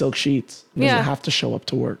sleeps in silk sheets and Yeah. doesn't have to show up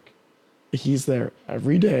to work. He's there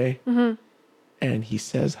every day, and he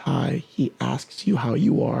says hi. He asks you how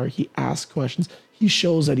you are. He asks questions. He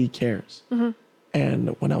shows that he cares.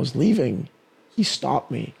 And when I was leaving, he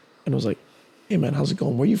stopped me and was like, "Hey man, how's it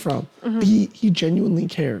going? Where you from?" He genuinely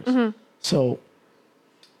cares. So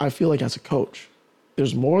I feel like as a coach,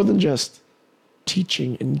 there's more than just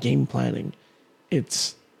teaching and game planning.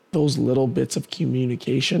 It's those little bits of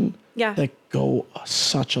communication Yeah. that go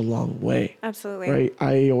such a long way. Absolutely. Right?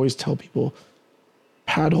 I always tell people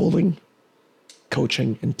pad holding,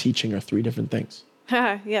 coaching, and teaching are 3 different things.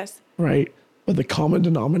 Yes. Right? But the common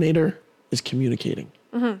denominator is communicating.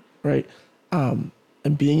 Right?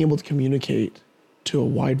 And being able to communicate to a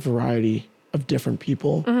wide variety of different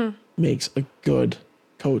people makes a good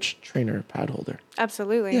coach, trainer, pad holder.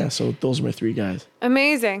 Absolutely. Yeah, so those are my 3 guys.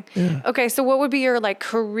 Amazing. Yeah. Okay, so what would be your like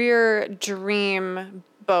career dream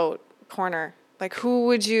boat corner? Like who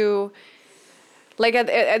would you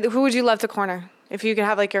who would you love to corner if you could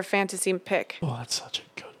have like your fantasy pick? Oh, that's such a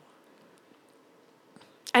good one.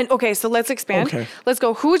 And okay, so let's expand. Okay. Let's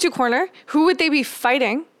go. Who would you corner? Who would they be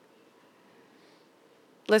fighting?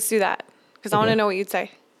 Let's do that because I want to Okay. know what you'd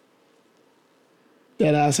say.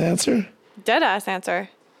 Dead ass answer. Dead ass answer.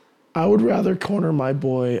 I would rather corner my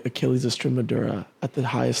boy Achilles Estremadura at the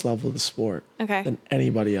highest level of the sport Okay. than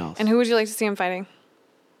anybody else. And who would you like to see him fighting?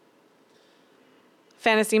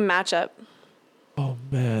 Fantasy matchup. Oh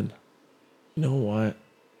man, you know what?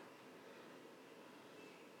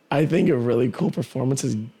 I think a really cool performance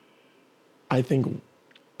is, I think,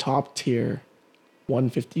 top tier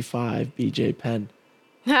 155 BJ Penn.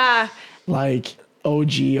 Ha. Like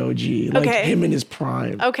OG, like Okay. him in his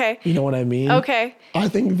prime. Okay. You know what I mean? Okay. I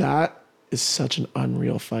think that is such an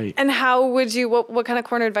unreal fight. And how would you, what kind of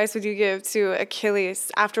corner advice would you give to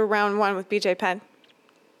Achilles after round 1 with BJ Penn?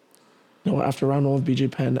 You know, after round 1 with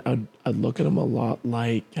BJ Penn, I'd look at him a lot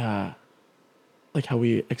like how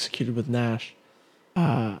we executed with Nash.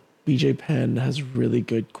 BJ Penn has really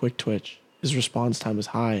good quick twitch. His response time is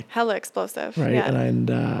high, Hella explosive. right? Yeah.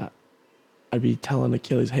 And I'd be telling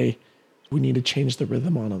Achilles, hey, we need to change the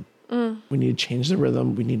rhythm on him. We need to change the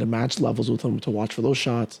rhythm. We need to match levels with him to watch for those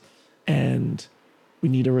shots. And we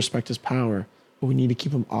need to respect his power, but we need to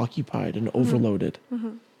keep him occupied and overloaded.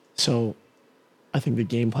 So I think the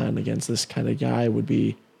game plan against this kind of guy would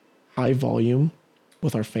be high volume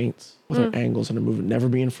with our feints, with our angles and our movement. Never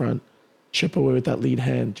be in front. Chip away with that lead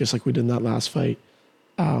hand, just like we did in that last fight.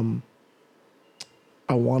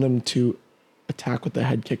 I want him to attack with the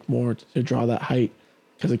head kick more to draw that height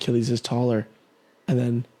because Achilles is taller. And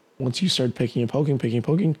then once you start picking and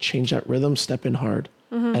poking, change that rhythm, step in hard,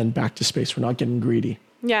 and back to space. We're not getting greedy,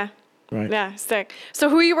 Yeah. right? Yeah. Sick. So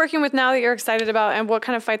who are you working with now that you're excited about and what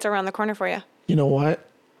kind of fights are around the corner for you? You know what?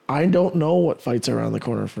 I don't know what fights are around the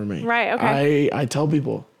corner for me. Right, okay. I tell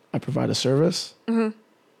people I provide a service.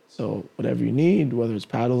 So whatever you need, whether it's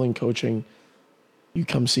paddling, coaching, you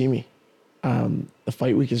come see me. The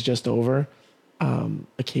fight week is just over.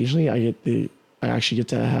 Occasionally I actually get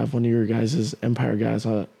to have one of your guys' Empire guys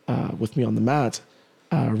with me on the mat,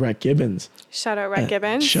 Rhett Gibbons. Shout out Red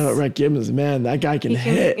Gibbons. Shout out Rhett Gibbons. Man, that guy can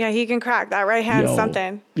hit. Yeah, he can crack that right hand. Yo,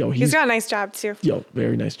 Something. yo, he's he's- got a nice jab too. Yo,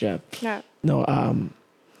 very nice jab. Yeah. No,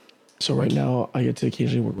 so right now I get to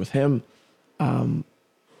occasionally work with him.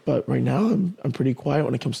 But right now I'm pretty quiet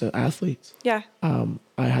when it comes to athletes. Yeah.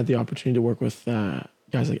 I had the opportunity to work with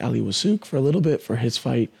guys like Ali Wasuk for a little bit for his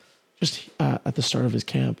fight, just at the start of his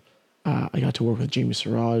camp. I got to work with Jamie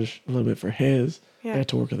Siraj a little bit for his. Yeah. I got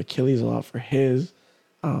to work with Achilles a lot for his.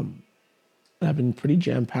 And I've been pretty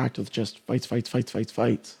jam-packed with just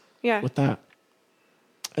fights Yeah. with that.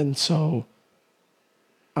 And so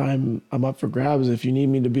I'm up for grabs if you need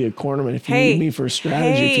me to be a cornerman, if you Hey. need me for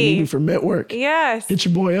strategy, if you need me for mitt work, Yes. hit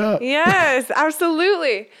your boy up. Yes,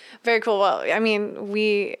 absolutely. Very cool. Well, I mean,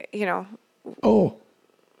 Oh,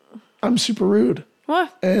 I'm super rude.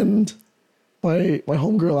 what? And my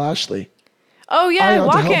homegirl Ashley. Oh, I yeah, got to help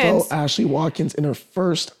Watkins. out Ashley Watkins in her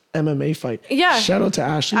first MMA fight. Yeah. Shout out to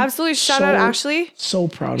Ashley. Absolutely. Shout out Ashley. So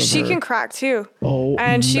proud of She her. can crack too. Oh,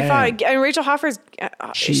 And she man. fought, and Rachel Hoffer's,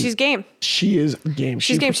 she's game. She is game.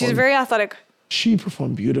 She's game. She's very athletic. She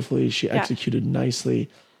performed beautifully. She executed nicely.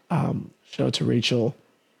 Shout out to Rachel.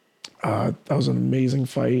 That was an amazing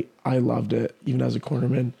fight. I loved it, even as a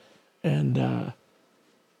cornerman. And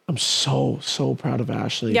I'm so proud of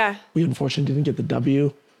Ashley. Yeah. We unfortunately didn't get the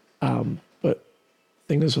W. But the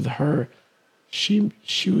thing is with her, she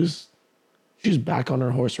was back on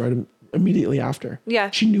her horse right immediately after. Yeah.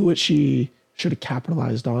 She knew what she should have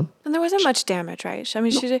capitalized on. And there wasn't much damage, right? I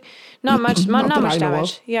mean, she did not much that I know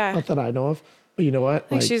damage. of. Yeah. Not that I know of. But you know what? I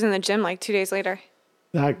think she was in the gym like 2 days later.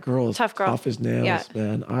 That girl is Tough girl. tough as nails, Yeah.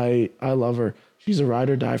 man. I love her. She's a ride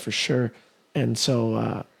or die for sure. And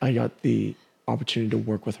so I got the opportunity to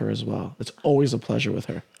work with her as well. It's always a pleasure with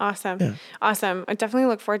her. Awesome. Yeah. Awesome. I definitely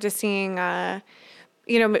look forward to seeing,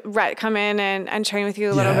 Rhett come in and train with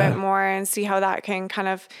you a little bit more and see how that can kind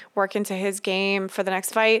of work into his game for the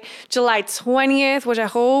next fight. July 20th, which I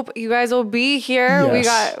hope you guys will be here.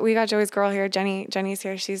 Yes. We got Joey's girl here. Jenny's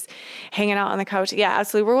here. She's hanging out on the couch. Yeah,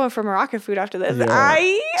 absolutely. We're going for Moroccan food after this. Yeah.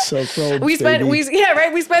 Silk robes, We spent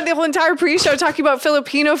baby. we spent the whole entire pre-show talking about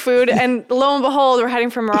Filipino food, and lo and behold, we're heading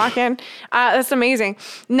for Moroccan. That's amazing.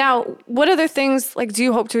 Now, what other things do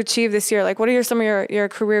you hope to achieve this year? Like, what are some of your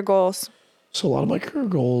career goals? So a lot of my career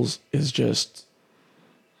goals is just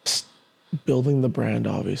building the brand,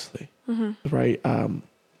 obviously, right?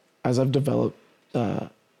 As I've developed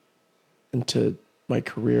into my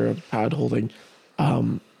career of pad holding,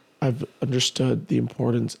 I've understood the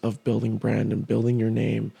importance of building brand and building your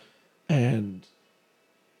name. And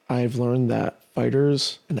I've learned that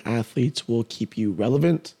fighters and athletes will keep you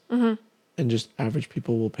relevant and just average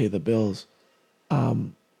people will pay the bills.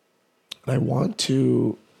 And I want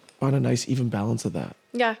to find a nice even balance of that.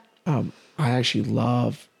 Yeah. I actually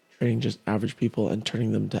love training just average people and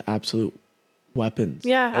turning them to absolute weapons.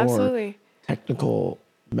 Yeah, or absolutely. technical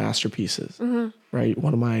masterpieces. Right.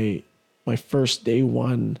 One of my first day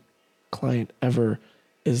one client ever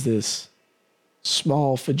is this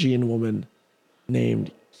small Fijian woman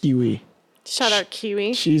named Kiwi. Shout out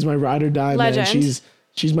Kiwi. She's my ride or die, Legend. man.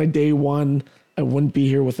 She's my day one. I wouldn't be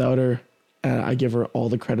here without her. And I give her all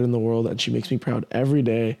the credit in the world, and she makes me proud every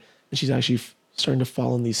day. And she's actually starting to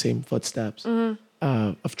follow in these same footsteps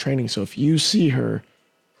of training. So if you see her,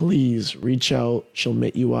 please reach out. She'll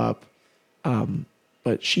mitt you up.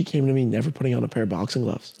 But she came to me never putting on a pair of boxing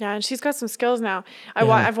gloves. Yeah, and she's got some skills now.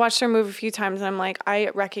 I've watched her move a few times, and I'm like, I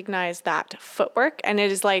recognize that footwork, and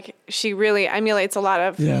it is like she really emulates a lot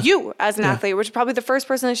of you as an athlete, which is probably the first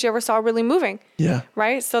person that she ever saw really moving. Yeah.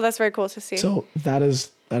 Right? So that's very cool to see. So that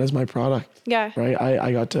is my product. Yeah. Right.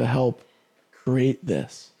 I got to help create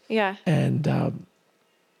this. Yeah. And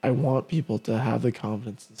I want people to have the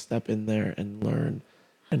confidence to step in there and learn.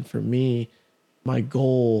 And for me, my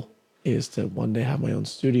goal is to one day have my own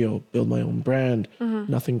studio, build my own brand,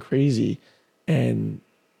 nothing crazy, and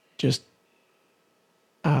just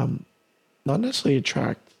not necessarily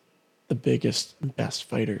attract the biggest and best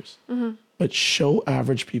fighters, but show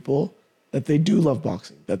average people that they do love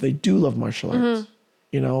boxing, that they do love martial arts.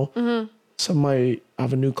 You know, I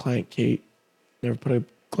have a new client, Kate, never put a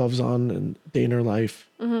gloves on in a day in her life,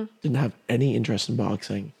 didn't have any interest in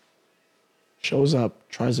boxing, shows up,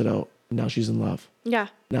 tries it out, and now she's in love. Yeah.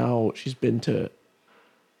 Now she's been to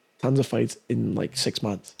tons of fights in 6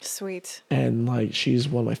 months. Sweet. And she's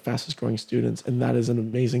one of my fastest growing students. And that is an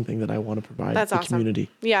amazing thing that I want to provide That's the awesome. community.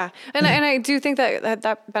 Yeah. And I do think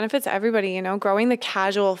that benefits everybody, growing the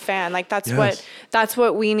casual fan. That's Yes. that's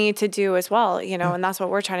what we need to do as well, and that's what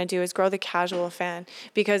we're trying to do is grow the casual fan,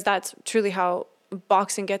 because that's truly how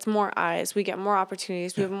boxing gets more eyes. We get more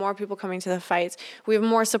opportunities. We have more people coming to the fights. We have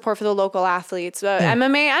more support for the local athletes,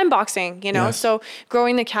 MMA and boxing, Yes. So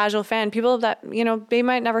growing the casual fan, people that, they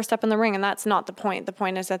might never step in the ring, and that's not the point. The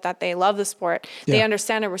point is that they love the sport. They Yeah.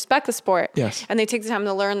 understand and respect the sport. Yes. And they take the time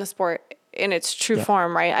to learn the sport in its true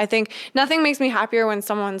form, right? I think nothing makes me happier when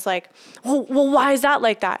someone's like, well, why is that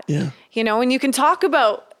like that? Yeah. And you can talk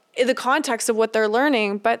about the context of what they're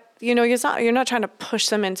learning, but you're not trying to push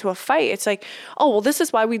them into a fight. It's like, oh, well, this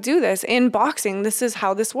is why we do this in boxing. This is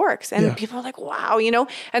how this works. And people are like, wow,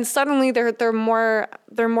 and suddenly they're more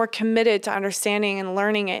committed to understanding and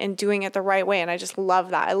learning it and doing it the right way. And I just love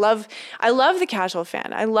that. I love the casual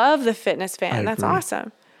fan. I love the fitness fan. That's agree.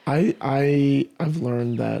 awesome. I've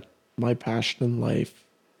learned that my passion in life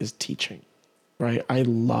is teaching, right? I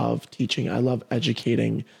love teaching. I love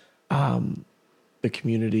educating the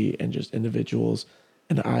community and just individuals.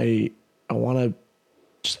 And I want to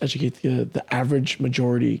just educate the average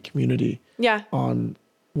majority community on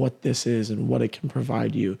what this is and what it can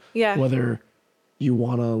provide you. Yeah. Whether you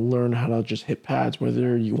want to learn how to just hit pads,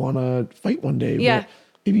 whether you want to fight one day,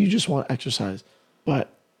 maybe you just want to exercise.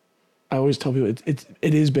 But I always tell people it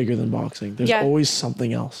is bigger than boxing. There's always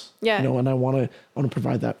something else. Yeah. And I want to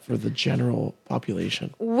provide that for the general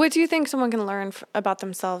population. What do you think someone can learn about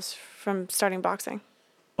themselves from starting boxing?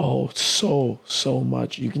 Oh, so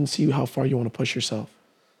much. You can see how far you want to push yourself.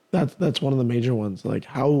 That's one of the major ones.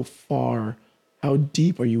 How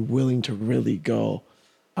deep are you willing to really go?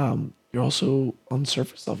 You're also on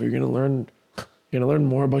surface level. You're gonna learn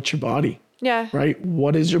more about your body. Yeah. Right?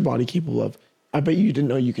 What is your body capable of? I bet you didn't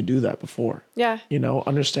know you could do that before. Yeah. You know,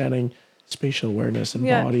 understanding spatial awareness and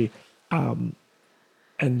body,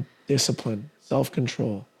 and discipline,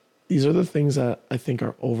 self-control. These are the things that I think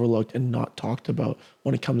are overlooked and not talked about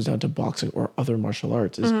when it comes down to boxing or other martial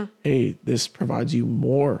arts. Is hey, this provides you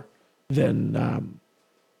more than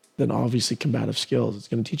obviously combative skills. It's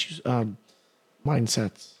going to teach you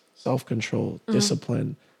mindsets, self-control,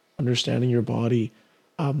 discipline, understanding your body,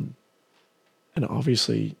 and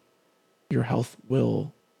obviously your health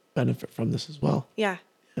will benefit from this as well. Yeah.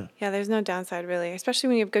 There's no downside really, especially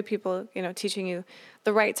when you have good people, you know, teaching you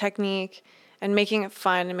the right technique and making it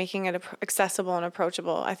fun and making it accessible and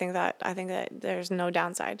approachable. I think that there's no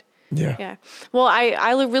downside. Yeah. Well,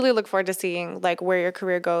 I really look forward to seeing like where your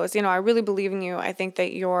career goes. You know, I really believe in you. I think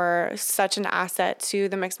that you're such an asset to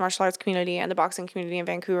the mixed martial arts community and the boxing community in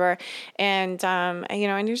Vancouver. And, you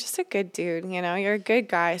know, and you're just a good dude, you know, you're a good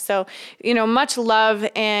guy. So, you know, much love.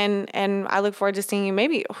 And I look forward to seeing you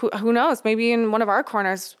maybe, who knows, maybe in one of our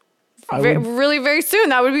corners really very soon.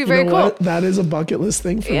 That would be very cool. What? That is a bucket list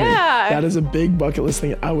thing for me. That is a big bucket list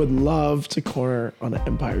thing. I would love to corner on an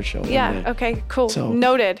Empire show. Yeah. Okay. Cool. So,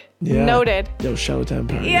 noted. Yeah. Noted. Yo, shout out to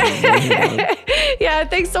Empire. Yeah. Yeah.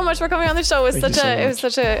 Thanks so much for coming on the show. It was so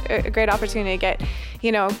such a great opportunity to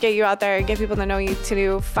get you out there, get people to know you,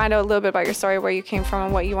 to find out a little bit about your story, where you came from,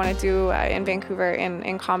 and what you want to do in Vancouver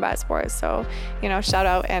in combat sports. So, you know, shout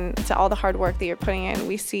out and to all the hard work that you're putting in.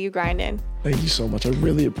 We see you grinding. Thank you so much. I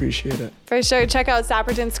really appreciate it. For sure. Check out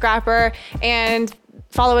Sapperton Scrapper and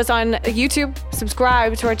follow us on YouTube.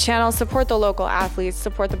 Subscribe to our channel. Support the local athletes.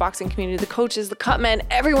 Support the boxing community, the coaches, the cutmen,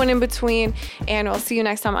 everyone in between. And we'll see you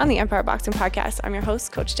next time on the Empire Boxing Podcast. I'm your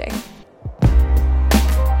host, Coach Jay.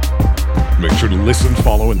 Make sure to listen,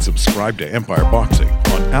 follow, and subscribe to Empire Boxing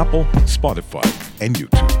on Apple, Spotify, and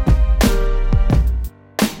YouTube.